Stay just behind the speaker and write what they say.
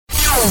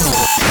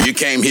You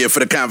came here for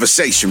the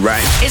conversation,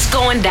 right? It's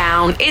going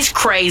down. It's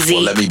crazy.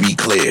 Well, let me be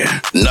clear.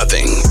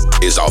 Nothing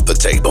is off the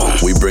table.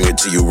 We bring it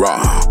to you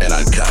raw and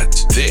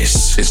uncut.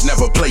 This is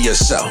Never Play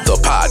Yourself, the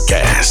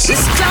podcast.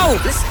 Let's go.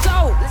 Let's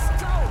go.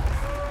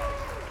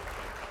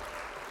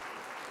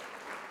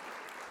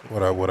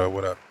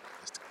 What up?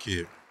 It's the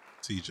kid,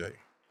 TJ.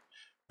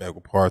 Back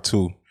with part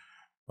 2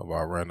 of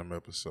our random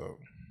episode.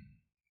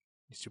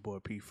 It's your boy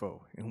P4,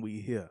 and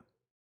we here.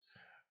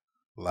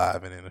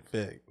 Live and in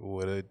effect.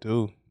 What it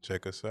do?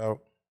 Check us out.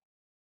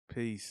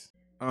 Peace.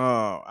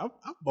 I'm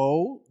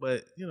bold,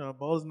 but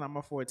bowling's not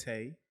my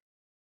forte.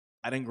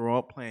 I didn't grow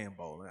up playing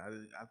bowling.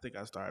 I think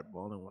I started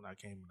bowling when I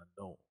came an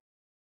adult.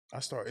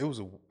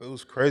 It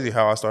was crazy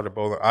how I started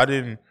bowling. I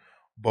didn't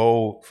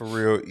bowl for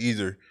real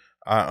either.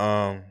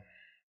 I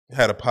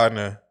had a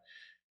partner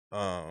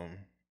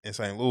in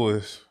St.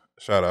 Louis,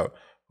 shout out,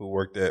 who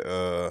worked at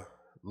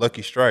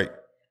Lucky Strike,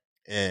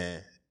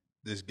 and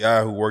this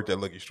guy who worked at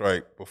Lucky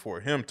Strike before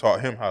him taught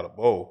him how to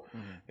bowl.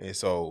 Mm-hmm. And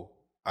so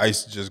I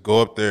used to just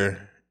go up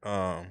there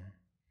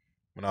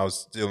when I was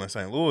still in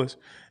St. Louis,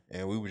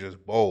 and we would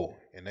just bowl.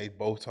 And they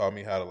both taught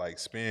me how to like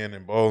spin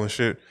and bowl and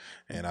shit.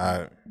 And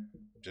I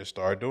just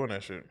started doing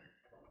that shit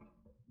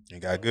and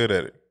got good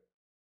at it.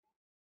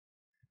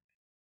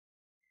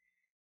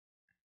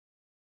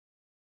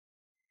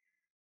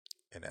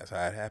 And that's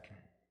how it happened.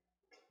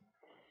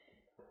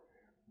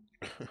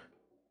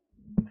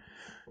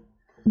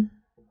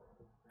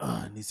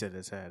 And he said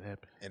that's how it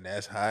happened. And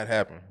that's how it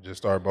happened.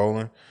 Just started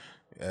bowling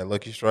at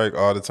Lucky Strike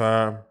all the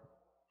time.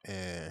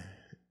 And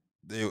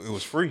it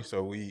was free.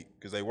 So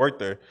because they worked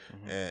there.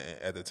 Mm-hmm.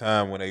 And at the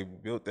time when they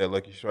built that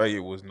Lucky Strike, it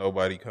was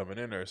nobody coming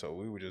in there. So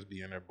we would just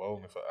be in there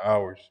bowling for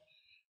hours.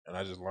 And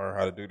I just learned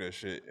how to do that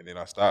shit. And then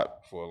I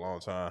stopped for a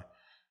long time.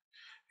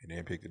 And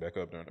then picked it back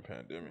up during the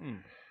pandemic.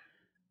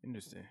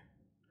 Interesting.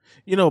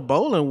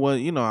 Bowling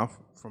was, I'm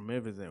from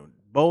Memphis. And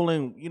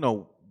bowling,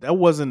 that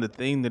wasn't the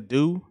thing to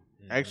do,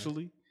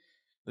 actually.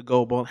 To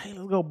go bowling. Hey,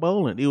 let's go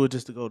bowling. It was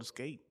just to go to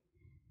skate.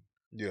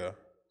 Yeah.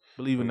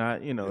 Believe it or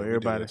not,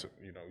 everybody. We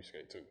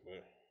skate too.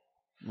 But.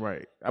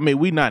 Right. I mean,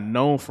 we not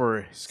known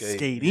for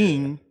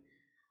skating.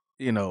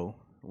 Yeah.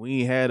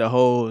 We had a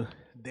whole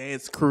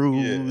dance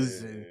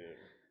cruise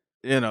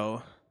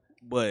and,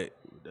 but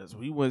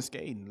we went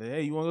skating. Like,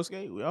 hey, you want to go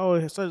skate? We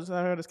always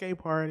had a skate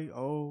party.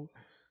 Oh,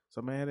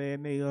 so man,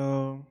 and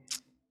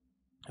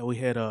we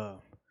had the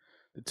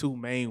two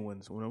main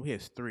ones. We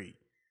had 3.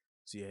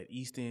 So you had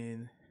East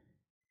End,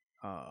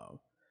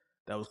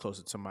 that was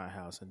closer to my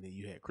house, and then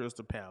you had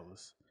Crystal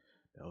Palace.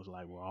 That was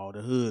like where all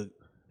the hood.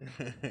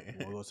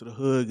 You go to the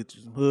hood, get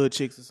you some hood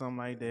chicks or something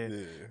like that.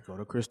 Yeah. Go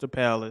to Crystal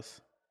Palace,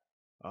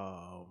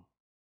 and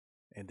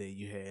then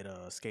you had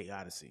Skate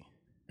Odyssey.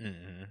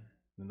 Mm-hmm.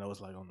 And that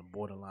was like on the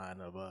borderline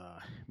of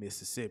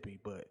Mississippi,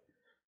 but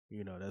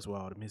that's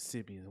where all the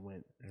Mississippians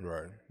went.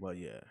 Right. Well,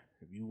 yeah,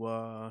 if you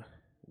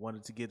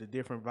wanted to get a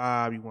different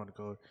vibe, you want to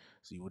go.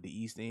 So you went to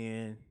East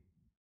End.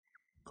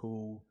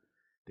 Cool.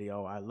 They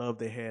had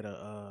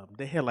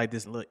like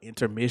this little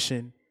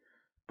intermission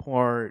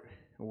part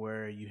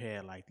where you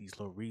had like these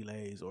little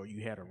relays, or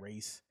you had a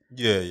race.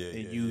 Yeah.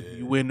 And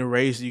you win the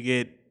race, you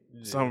get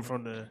something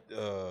from the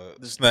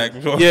snack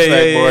bar.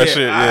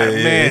 Shit.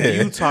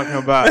 Man, you talking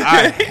about?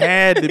 I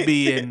had to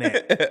be in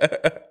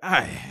that.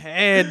 I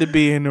had to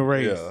be in the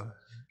race. Yeah.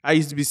 I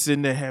used to be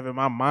sitting there having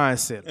my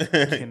mindset like,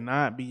 I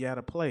cannot be out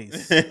of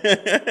place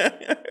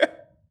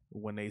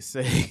when they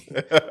say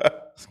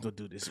let's go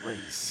do this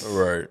race.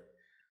 Right.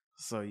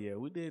 So yeah,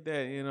 we did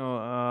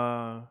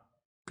that.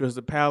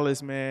 Crystal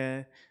Palace,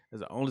 man, is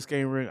the only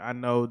skating rink I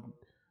know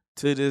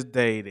to this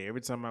day that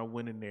every time I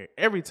went in, the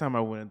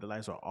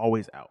lights are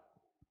always out.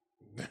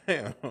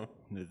 Damn.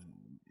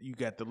 You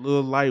got the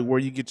little light where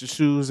you get your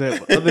shoes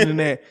at, but other than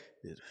that,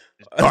 it's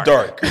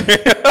dark.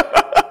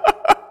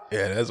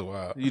 Yeah, that's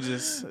wild. You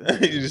just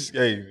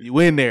skating. You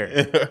in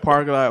there,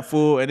 parking lot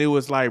full, and it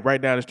was like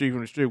right down the street from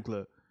the strip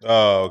club.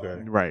 Oh,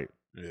 okay. Right.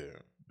 Yeah.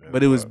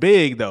 But it was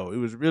big though. It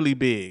was really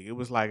big. It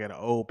was like at an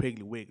old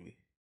Piggly Wiggly.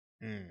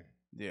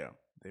 Yeah,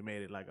 they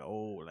made it like an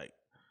old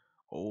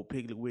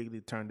Piggly Wiggly.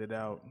 Turned it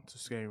out to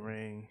skating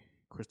ring,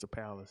 Crystal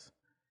Palace.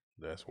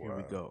 That's wild. Here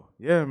we go.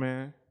 Yeah,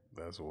 man.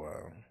 That's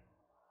wild.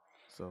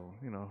 So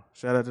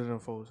shout out to them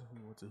folks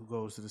who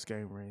goes to the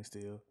skating ring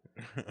still.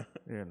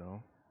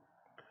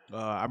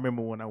 I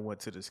remember when I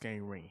went to the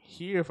skating ring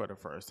here for the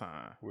first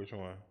time. Which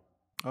one?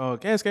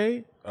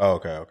 Cascade. Oh,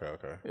 okay.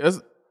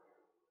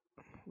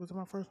 Was it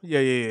my first one?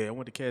 Yeah. I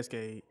went to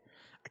Cascade.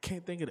 I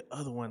can't think of the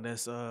other one.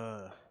 That's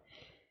Sparkles.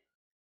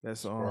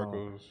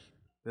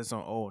 That's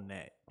on Old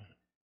Nat.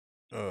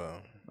 I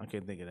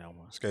can't think of that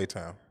one. Skate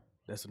Town.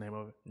 That's the name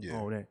of it? Yeah.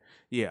 Oh, that.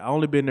 Yeah, I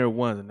only been there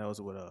once, and that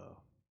was with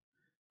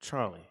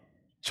Charlie.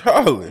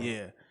 Charlie?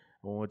 Yeah.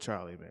 I went with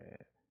Charlie, man.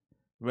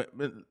 But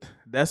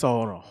that's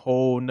on a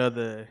whole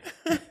nother.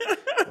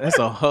 That's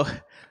a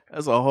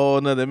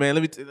whole nother, man.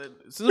 Let me.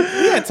 So we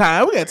got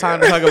time. We got time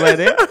to talk about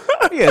that.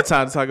 We got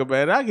time to talk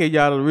about it. I'll give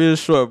y'all the real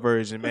short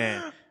version,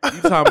 man.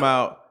 You talking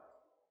about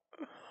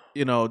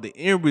the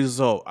end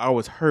result, I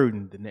was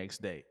hurting the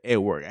next day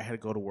at work. I had to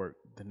go to work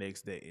the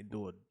next day and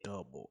do a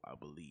double, I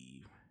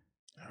believe.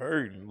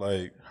 Hurting,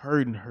 like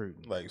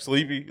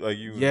sleepy, like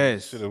you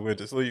Yes. should have went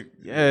to sleep.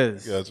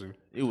 Yes. Got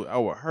you. I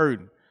was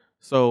hurting.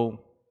 So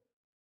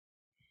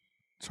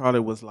Charlie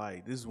was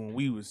like, this is when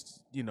we was,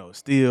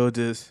 still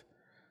just,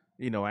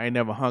 I ain't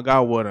never hung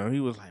out with him.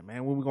 He was like,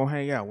 man, when we gonna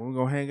hang out? When we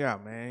gonna hang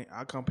out, man?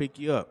 I'll come pick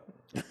you up.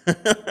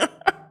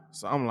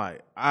 So I'm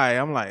like,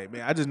 I'm like,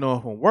 man, I just know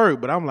it from work,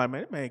 but I'm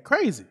like, man,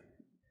 crazy.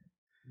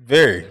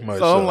 Very much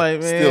so. I'm like,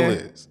 man. Still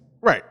is.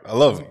 Right. I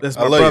love him. That's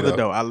my brother,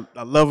 though.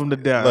 I love him to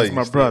death. That's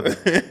my brother.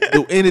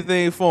 Do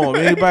anything for him.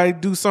 Anybody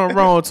do something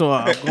wrong to him,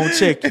 I'm going to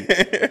check you.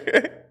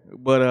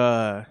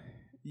 But,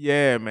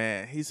 yeah,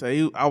 man. He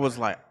said, I was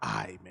like, all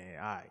right, man,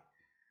 all right.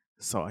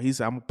 So he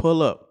said, I'm going to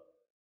pull up.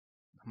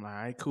 I'm like, all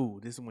right, cool.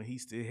 This is when he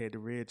still had the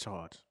red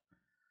charge.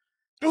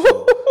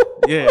 So,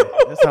 yeah,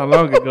 that's how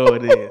long ago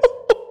it is.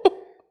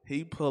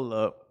 He pull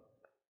up.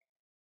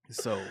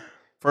 So,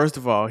 first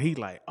of all, he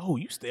like, oh,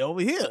 you stay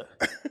over here.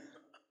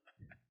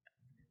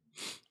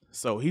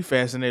 So he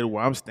fascinated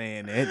where I'm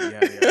staying at,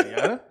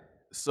 yada.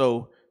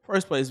 So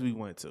first place we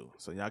went to,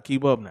 so y'all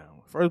keep up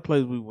now. First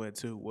place we went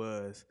to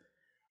was,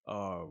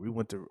 we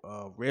went to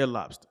Red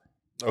Lobster.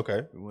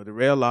 Okay. We went to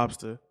Red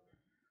Lobster.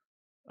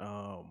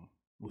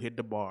 We hit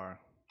the bar.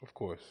 Of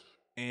course.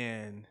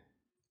 And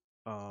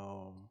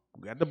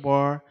we got the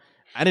bar.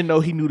 I didn't know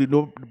he knew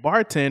the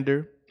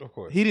bartender. Of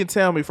course. He didn't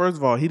tell me, first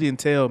of all, he didn't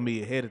tell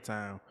me ahead of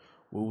time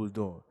what we was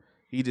doing.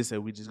 He just said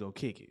we just go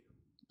kick it.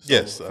 So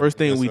yes. First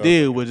thing we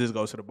did was just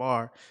go to the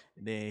bar,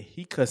 and then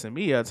he cussing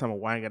me out, telling me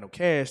why I ain't got no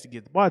cash to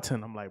get the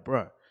bartender. I'm like,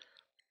 bruh,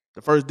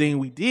 the first thing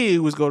we did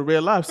was go to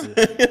Red Lobster.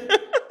 I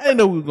didn't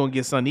know we were gonna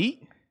get something to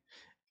eat.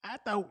 I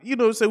thought,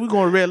 said we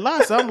going to Red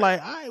Lobster. I'm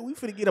like, all right, we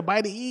finna get a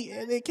bite to eat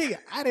and then kick it.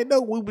 I didn't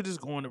know we were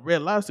just going to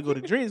Red Lobster to go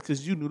to drinks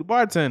because you knew the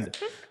bartender.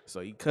 So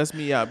he cussed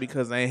me out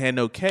because I ain't had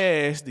no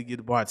cash to get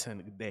the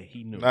bartender that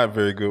he knew. Not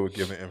very good with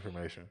giving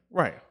information.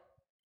 Right.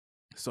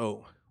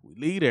 So we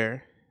leave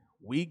there.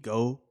 We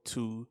go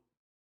to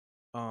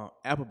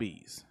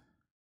Applebee's.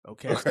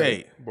 Okay.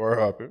 State. Bar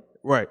hopping.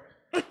 Right.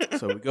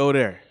 So we go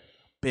there.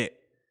 Bet.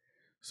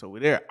 So we're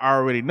there. I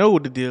already know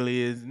what the deal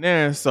is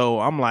there. So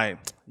I'm like,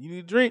 you need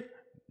a drink?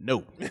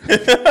 No.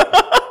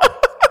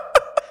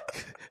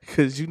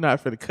 Because you're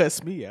not finna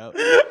cuss me out.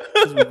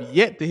 Because we've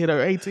yet to hit our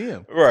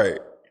ATM. Right.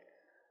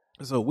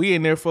 So we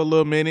in there for a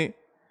little minute.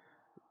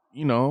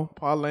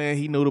 Parlaying,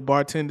 he knew the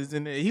bartenders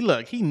in there.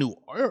 He knew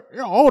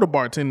all the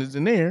bartenders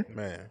in there.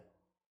 Man.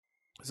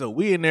 So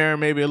we in there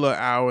maybe a little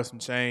hour, some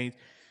change.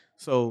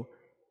 So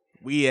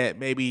we at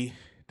maybe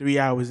 3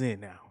 hours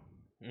in now.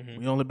 Mm-hmm.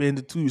 We only been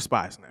to 2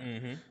 spots now.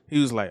 Mm-hmm. He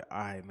was like, all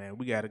right, man,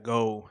 we got to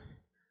go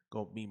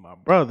meet my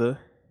brother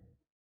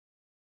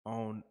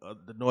on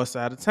the north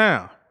side of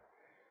town.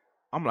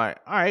 I'm like,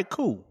 all right,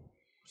 cool.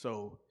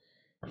 So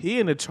he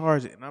in the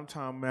Charger, and I'm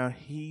talking about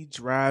he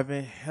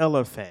driving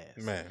hella fast.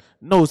 Man.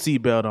 No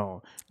seatbelt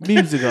on.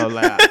 Music all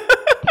loud.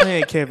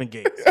 Playing Kevin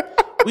Gates.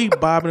 We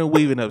bobbing and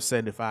weaving up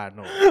 75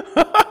 north.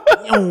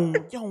 Yo.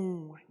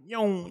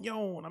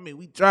 I mean,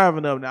 we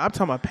driving up now. I'm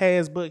talking about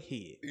past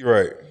Buckhead.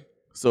 Right.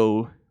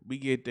 So we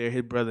get there.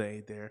 His brother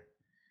ain't there.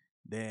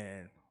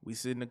 Then we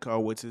sit in the car,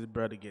 wait till his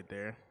brother get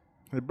there.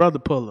 His brother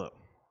pull up.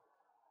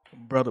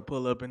 Brother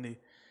pull up in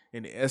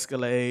the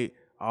Escalade,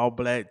 all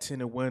black,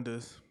 tinted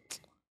windows.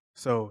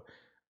 So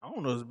I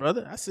don't know his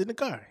brother. I sit in the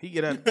car. He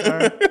get out of the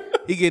car.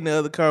 He get in the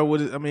other car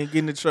get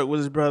in the truck with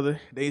his brother.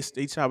 They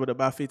chop it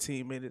about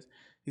 15 minutes.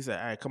 He said,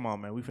 all right, come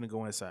on, man. We finna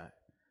go inside.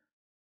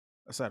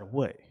 Outside of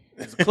what?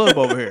 There's a club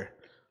over here.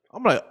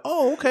 I'm like,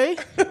 oh, okay.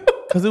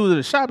 Because it was in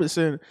a shopping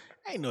center.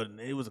 I ain't know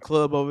it was a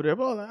club over there.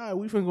 But I was like, all right,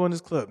 we finna go in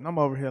this club. And I'm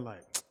over here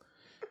like,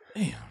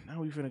 damn, now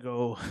we finna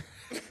go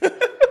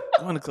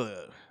in the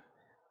club.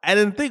 I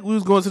didn't think we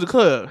was going to the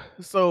club.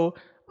 So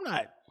I'm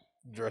not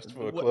dressed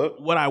for a club.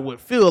 What I would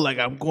feel like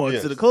I'm going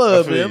to the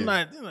club. And I'm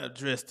not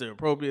dressed the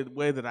appropriate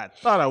way that I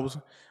thought I was.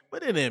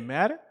 But it didn't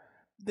matter.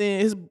 Then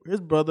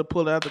his brother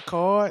pulled out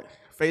the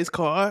face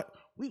card.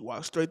 We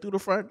walked straight through the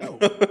front door.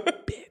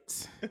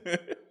 Bitch.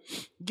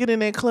 Get in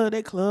that club,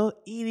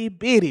 itty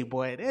bitty,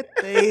 boy. That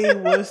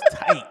thing was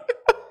tight.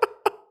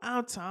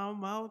 I'm talking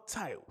about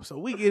tight. So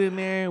we get in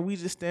there and we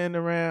just stand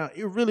around.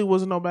 It really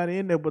wasn't nobody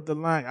in there, but the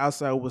line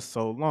outside was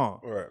so long.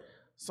 Right.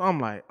 So I'm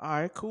like, all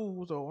right,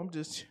 cool. So I'm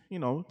just,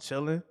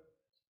 chilling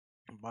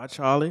by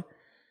Charlie.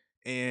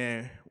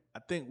 And I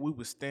think we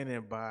was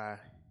standing by,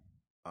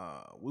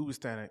 I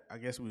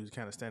guess we was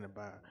kind of standing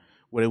by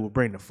where they would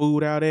bring the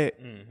food out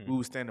at. Mm-hmm. We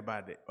was standing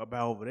by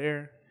about over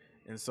there.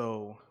 And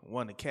so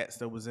one of the cats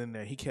that was in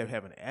there, he kept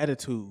having an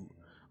attitude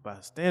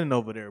about standing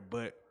over there.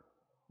 But,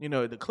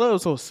 the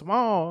club's so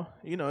small,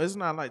 it's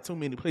not like too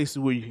many places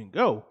where you can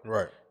go.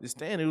 Right. The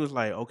stand, it was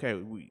like,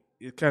 okay,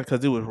 it kind of,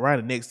 because it was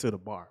right next to the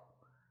bar.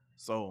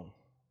 So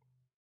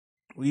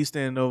we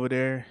standing over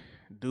there.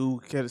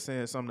 Dude kept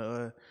saying something to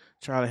us.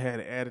 Charlie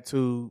had an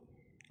attitude.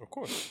 Of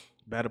course.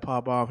 About to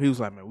pop off. He was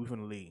like, man, we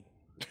finna leave.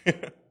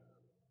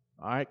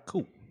 All right,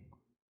 cool.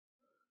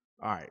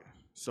 All right.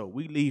 So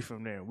we leave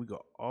from there and we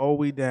go all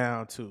the way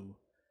down to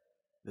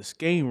the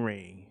skating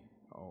ring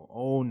on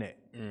Old Net.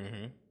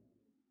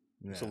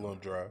 Mm-hmm. It's a little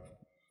drive.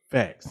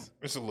 Facts.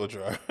 It's a little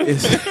drive.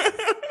 It's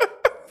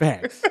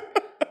facts.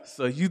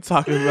 So you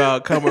talking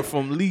about coming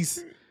from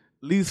least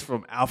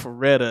from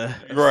Alpharetta,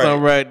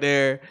 something right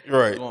there,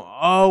 right? Going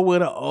all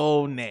with an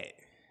Old Net.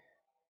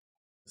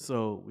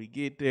 So we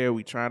get there,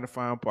 we trying to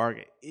find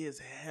parking. It's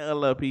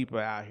hella people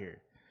out here,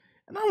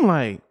 and I'm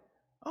like,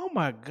 oh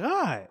my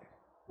God,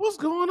 what's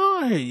going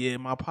on here? Yeah,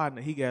 my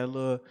partner, he got a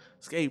little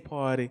skate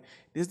party.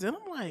 Then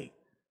I'm like,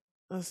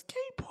 a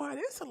skate party?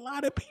 It's a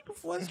lot of people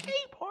for a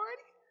skate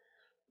party.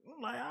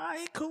 I'm like, all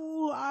right,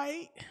 cool, all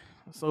right.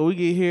 So we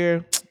get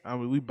here. I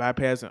mean, we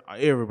bypassing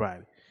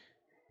everybody.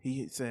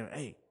 He saying,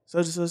 hey,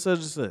 such and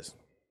such.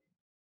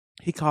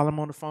 He called him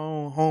on the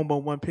phone.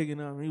 Homeboy wasn't picking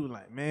up. He was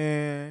like,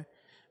 man.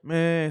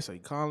 So he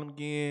called him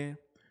again.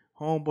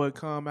 Homeboy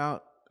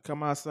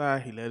come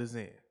outside. He let us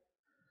in.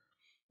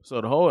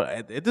 So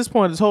at this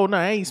point, this whole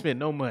night, I ain't spent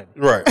no money.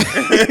 Right.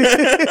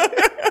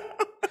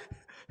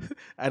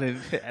 I done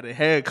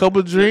had a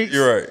couple of drinks.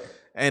 You're right.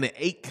 And it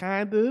ate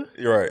kinda.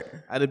 You're right.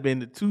 I'd have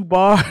been to 2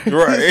 bars.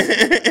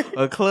 Right.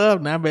 A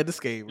club. Now I'm at the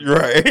skate ring.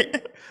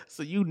 Right.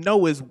 So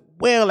it's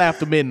well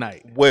after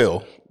midnight.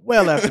 Well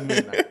after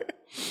midnight.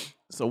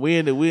 So we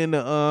in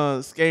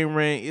the skating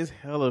ring. It's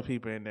hella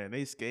people in there.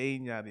 They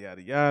skating, yada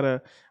yada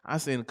yada. I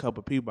seen a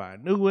couple people I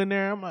knew in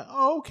there. I'm like,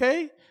 oh,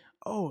 okay.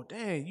 Oh,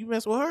 dang, you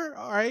mess with her?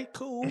 All right,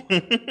 cool.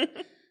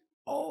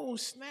 Oh,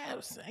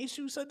 snaps. Ain't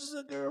you such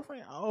a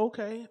girlfriend? Oh,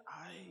 okay.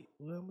 All right.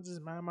 Well, I'm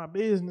just mind my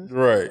business.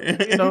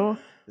 Right.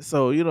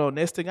 So,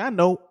 next thing I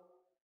know,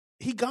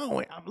 he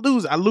going. I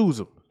lose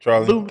him.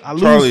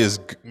 Charlie is,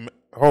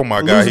 oh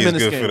my God, he's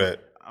good for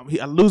that.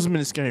 I lose him in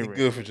the skating ring.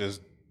 Good for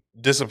just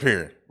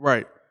disappearing.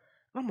 Right.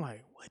 I'm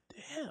like, what the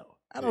hell?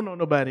 I don't know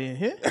nobody in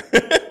here.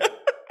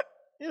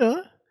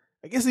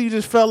 I guess he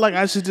just felt like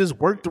I should just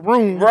work the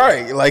room.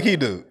 Right, like he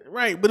do.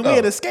 Right, but we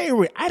had a skating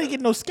ring. I didn't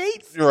get no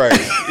skates. Right,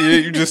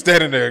 you just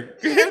standing there.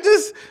 I'm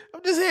just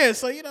here.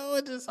 So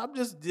I'm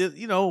just did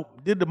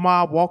the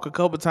mob walk a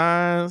couple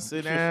times,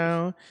 sit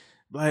down,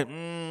 like,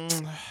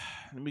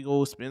 let me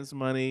go spend some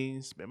money,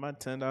 spend my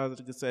 $10 at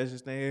the concession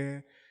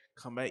stand,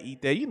 come back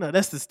eat there.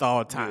 That's the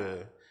start time.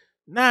 Yeah.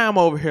 Now I'm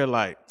over here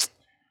like,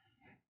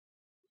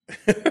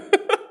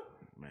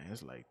 man,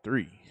 it's like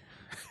 3.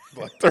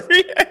 Like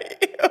 3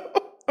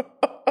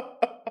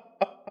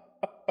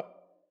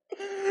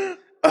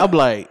 I'm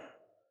like,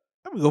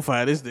 let me go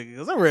find this nigga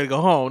because I'm ready to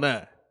go home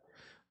now.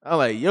 I'm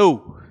like,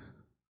 yo.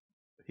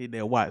 He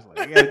there watch. Like,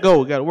 I gotta go.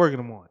 We gotta work in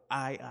the morning.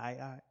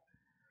 I.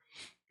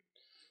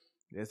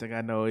 Next thing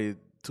I know,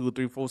 2 or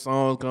 3, 4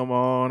 songs come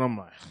on. I'm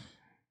like,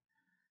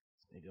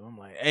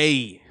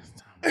 hey, it's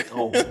time to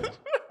go.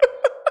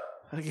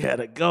 I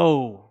gotta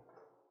go.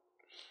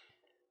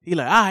 He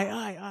like, all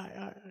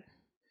right.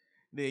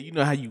 Then you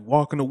know how you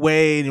walking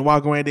away and you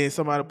walk away and then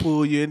somebody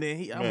pull you and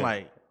then I'm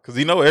like, because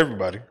he know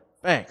everybody.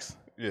 Facts.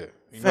 Yeah,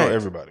 he know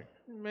everybody.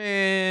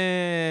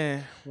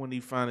 Man, when he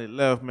finally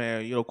left,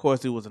 man, of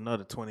course it was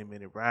another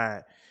 20-minute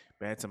ride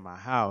back to my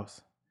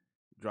house.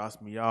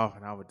 Drops me off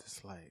and I was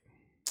just like,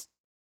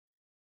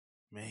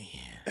 man.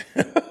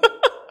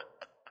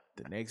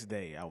 The next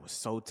day I was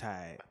so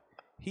tired.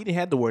 He didn't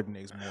have to work the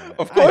next morning.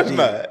 Of course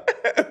not.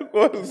 Of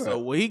course not. So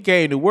when he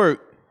came to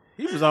work,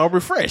 he was all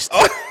refreshed.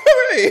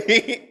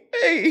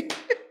 Hey.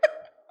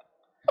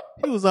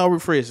 He was all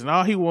refreshed, and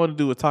all he wanted to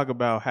do was talk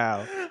about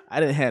how I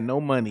didn't have no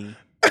money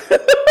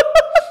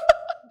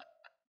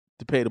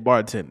to pay the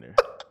bartender.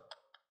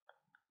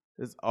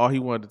 That's all he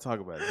wanted to talk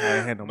about. I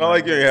didn't have no money. Not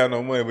like you didn't have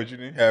no money, but you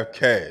didn't have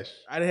cash.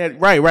 I didn't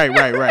have right. I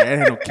didn't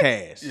have no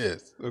cash.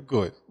 Yes, of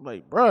course.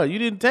 Like, bro, you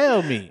didn't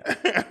tell me.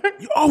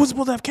 You always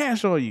supposed to have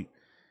cash on you.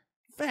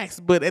 Facts,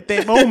 but at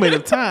that moment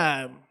of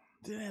time,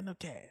 didn't have no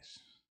cash.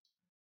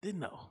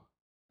 Didn't know.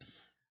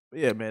 But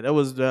yeah, man, that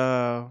was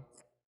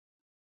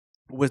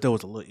wish there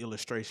was a little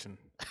illustration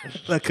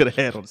I could have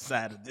had on the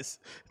side of this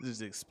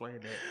just to explain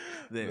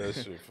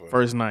that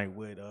first night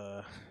with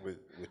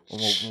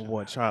my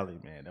boy Charlie,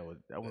 man.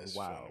 That was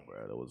wild, funny.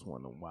 Bro. That was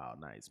one of them wild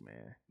nights,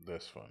 man.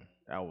 That's funny.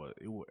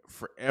 It would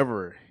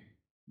forever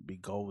be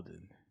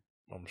golden.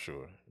 I'm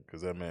sure,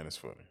 because that man is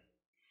funny.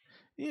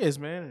 Yes,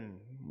 man, and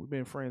we've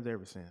been friends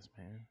ever since,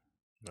 man.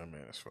 That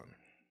man is funny.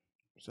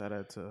 Shout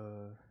out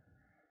to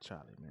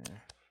Charlie,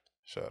 man.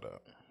 Shout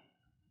out.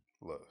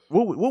 Love.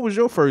 What was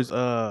your first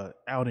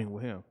outing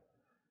with him?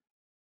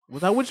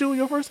 Was I with you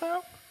your first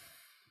time?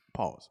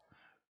 Pause.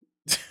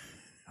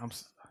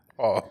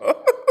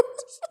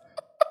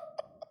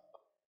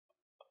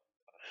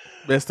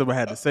 Best time I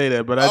had to say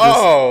that, but I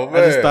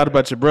just thought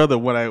about your brother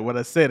when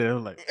I said it. I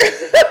was like,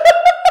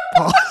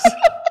 pause.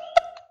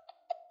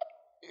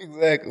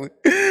 Exactly.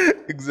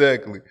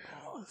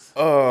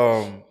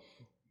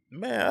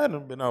 Man, I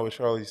done been out with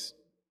Charlie's.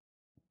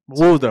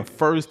 What was the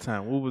first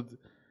time?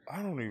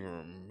 I don't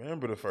even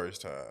remember the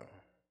first time.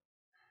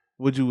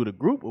 Was you with a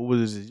group or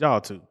was it just y'all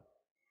two?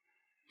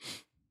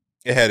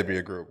 It had to be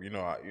a group. You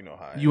know how.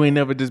 You ain't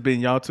never just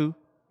been y'all two?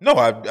 No,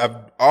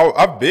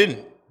 I've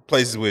been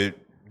places with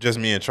just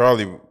me and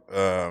Charlie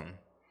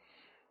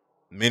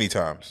many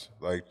times.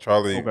 Like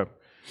Charlie,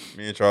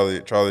 me and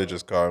Charlie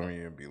just called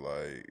me and be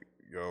like,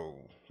 "Yo,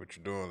 what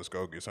you doing? Let's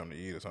go get something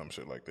to eat or some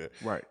shit like that."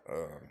 Right.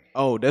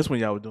 That's when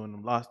y'all were doing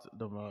them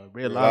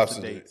red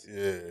lobster dates.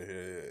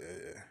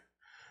 Yeah.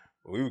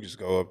 We would just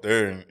go up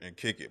there and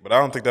kick it. But I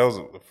don't think that was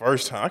the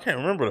first time. I can't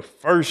remember the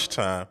first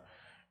time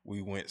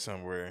we went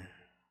somewhere.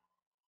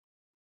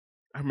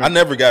 I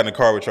never got in the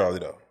car with Charlie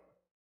though.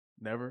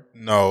 Never?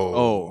 No.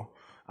 Oh,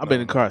 I've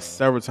been in the car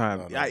several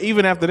times.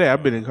 Even after that,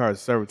 I've been in cars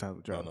several times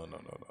with Charlie.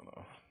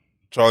 No.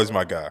 Charlie's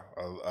my guy.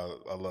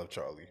 I love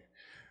Charlie.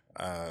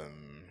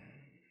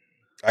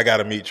 I got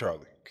to meet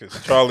Charlie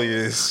because Charlie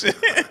is.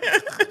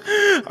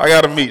 I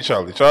got to meet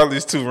Charlie.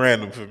 Charlie's too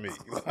random for me.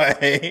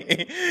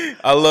 Like,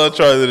 I love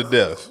Charlie to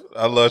death.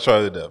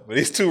 But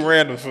he's too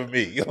random for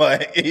me.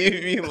 Like, he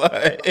be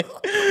like,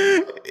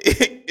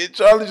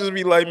 Charlie just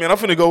be like, man, I'm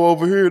finna go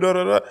over here, da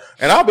da da,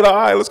 and I'll be like, all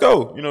right, let's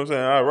go. You know what I'm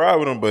saying? I ride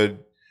with him, but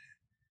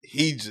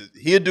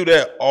he'll do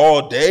that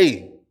all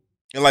day,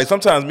 and like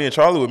sometimes me and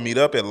Charlie would meet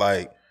up at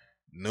like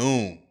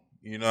noon.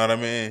 You know what I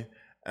mean?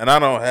 And I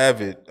don't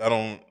have it. I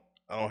don't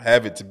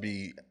have it to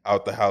be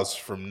out the house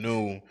from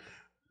noon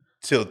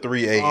till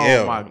 3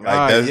 a.m. Oh my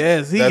God!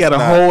 Yes, he got a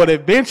whole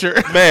adventure.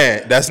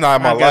 Man, that's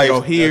not my life. I gotta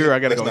go here. I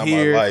gotta go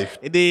here.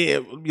 And then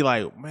it would be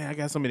like, man, I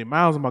got so many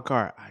miles in my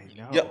car. I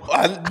know.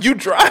 Yeah, you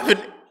driving.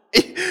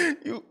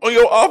 You on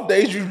your off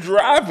days, you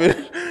driving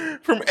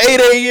from 8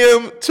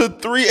 a.m. to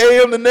 3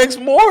 a.m. the next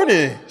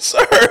morning,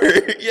 sir.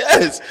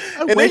 Yes,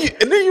 and then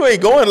you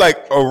ain't going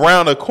like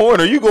around a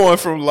corner. You going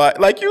from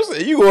like you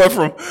said, you going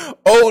from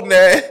Old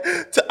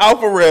Nat to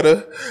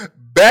Alpharetta,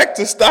 back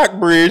to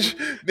Stockbridge.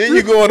 Then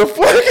you going to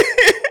fucking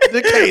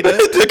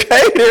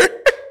Decatur,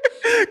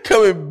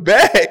 coming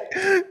back.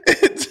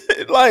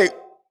 Like,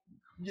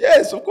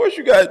 yes, of course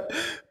you got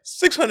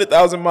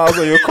 600,000 miles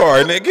on your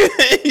car, nigga.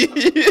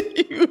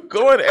 You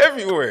going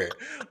everywhere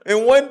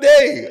in one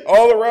day,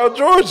 all around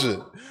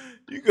Georgia.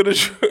 You could have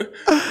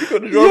drove to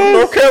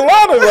North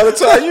Carolina by the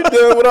time you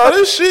done with all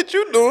this shit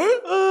you doing.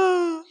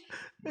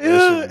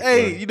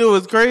 Hey, you know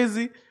what's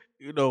crazy?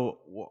 You know,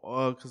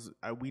 because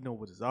we know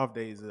what his off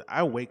days is.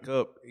 I wake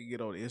up and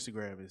get on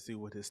Instagram and see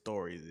what his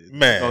stories is.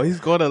 Man, so he's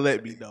gonna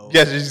let me know.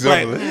 Yes, he's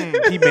gonna.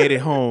 He made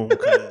it home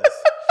because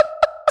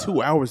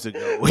 2 hours ago.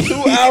 2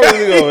 hours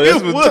ago.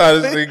 That's what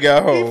time this thing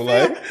got home.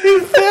 He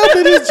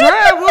filmed his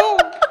drive home.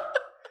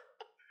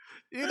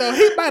 You know,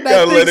 he might not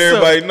gotta let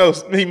everybody know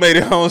he made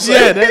it home.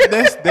 Yeah,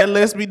 that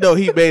lets me know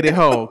he made it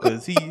home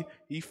because he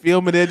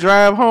filming that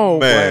drive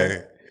home.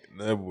 Man,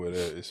 that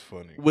is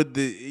funny. With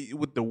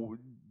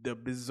the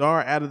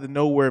bizarre out of the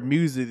nowhere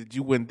music that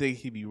you wouldn't think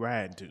he'd be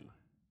riding to.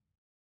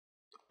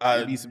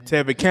 I need some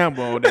Tevin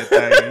Campbell on that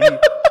thing.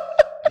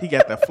 He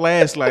got the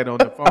flashlight on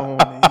the phone.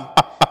 And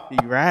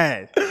he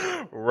riding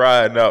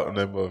out on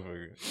that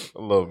motherfucker.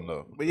 I love him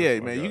though. But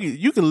yeah, man,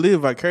 you can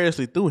live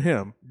vicariously through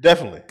him.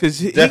 Definitely, because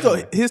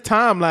his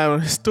timeline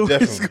on his story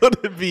is going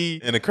to be.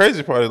 And the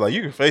crazy part is, like,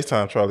 you can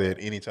FaceTime Charlie at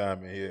any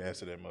time and he'll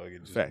answer that mug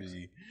and just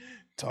be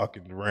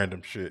talking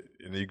random shit,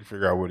 and then you can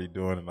figure out what he's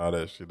doing and all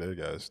that shit. That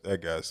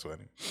guy's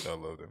funny. I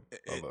love him.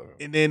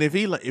 And then if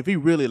he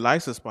really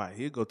likes a spot,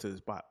 he'll go to the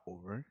spot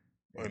over.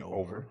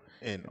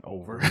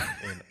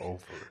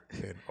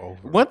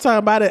 One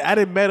time I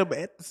didn't met him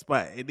at the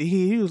spot, and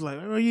he was like,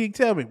 "Oh, you didn't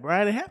tell me, bro.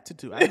 I didn't have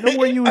to. I didn't know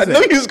where you was. I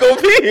knew you was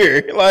gonna be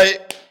here.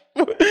 Like,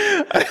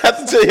 I had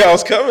to tell you I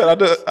was coming. I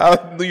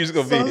knew you was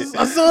gonna be here.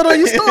 I saw it on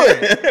your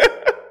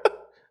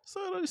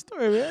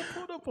story. Man. I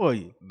pulled up on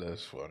you.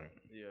 That's funny.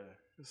 Yeah.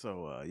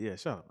 So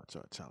shout out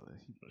to Charlie.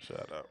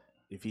 Shout out.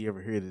 If he ever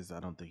hear this,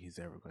 I don't think he's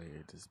ever gonna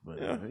hear this, but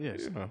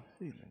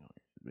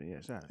But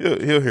yeah, shout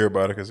out. He'll hear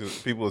about it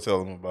because people will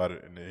tell him about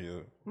it, and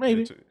then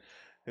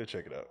he'll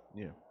check it out.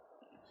 Yeah,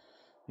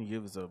 he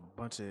gives us a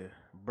bunch of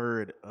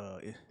bird.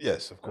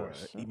 Yes, of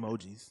course.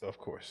 Emojis. Of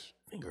course.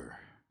 Finger.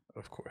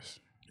 Of course.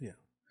 Yeah.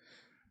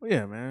 Well,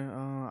 yeah, man.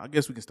 I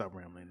guess we can stop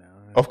rambling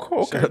now. Of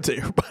course. Shout out to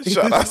everybody.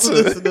 Shout out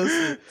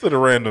to the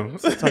random.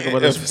 Talk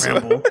about this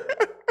ramble.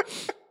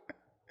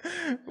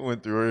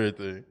 Went through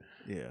everything.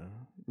 Yeah,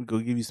 we're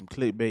gonna give you some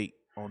clickbait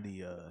on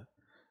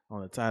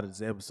the title of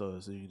this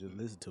episode, so you just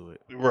listen to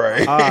it.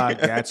 Right.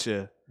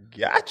 Gotcha.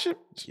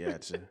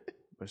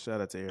 But shout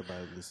out to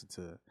everybody who listen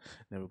to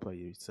Never Play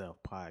Yourself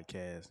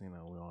podcast. You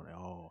know, we're on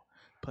all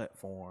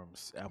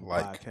platforms: Apple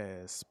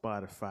Podcasts,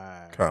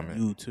 Spotify,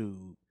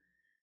 YouTube,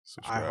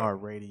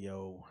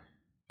 iHeartRadio,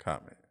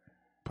 comment,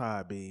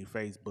 Podbean,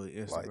 Facebook,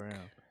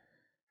 Instagram.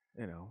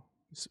 You know,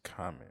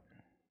 comment.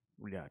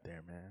 We out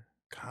there, man.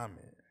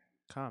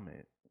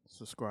 Comment,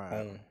 subscribe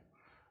on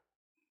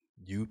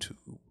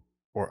YouTube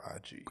or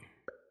IG,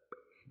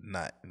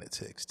 not in a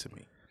text to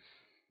me.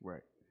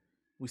 Right.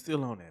 We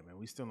still on that, man.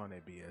 We still on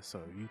that BS. So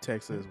if you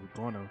text us, we're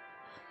going to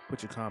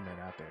put your comment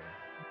out there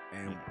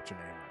and put your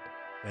name out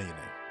there. And your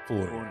name.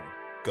 Full name.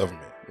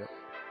 Government. Yep.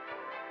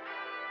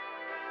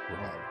 We're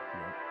live.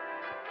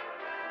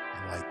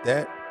 And like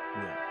that,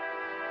 we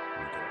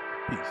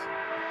go. Peace.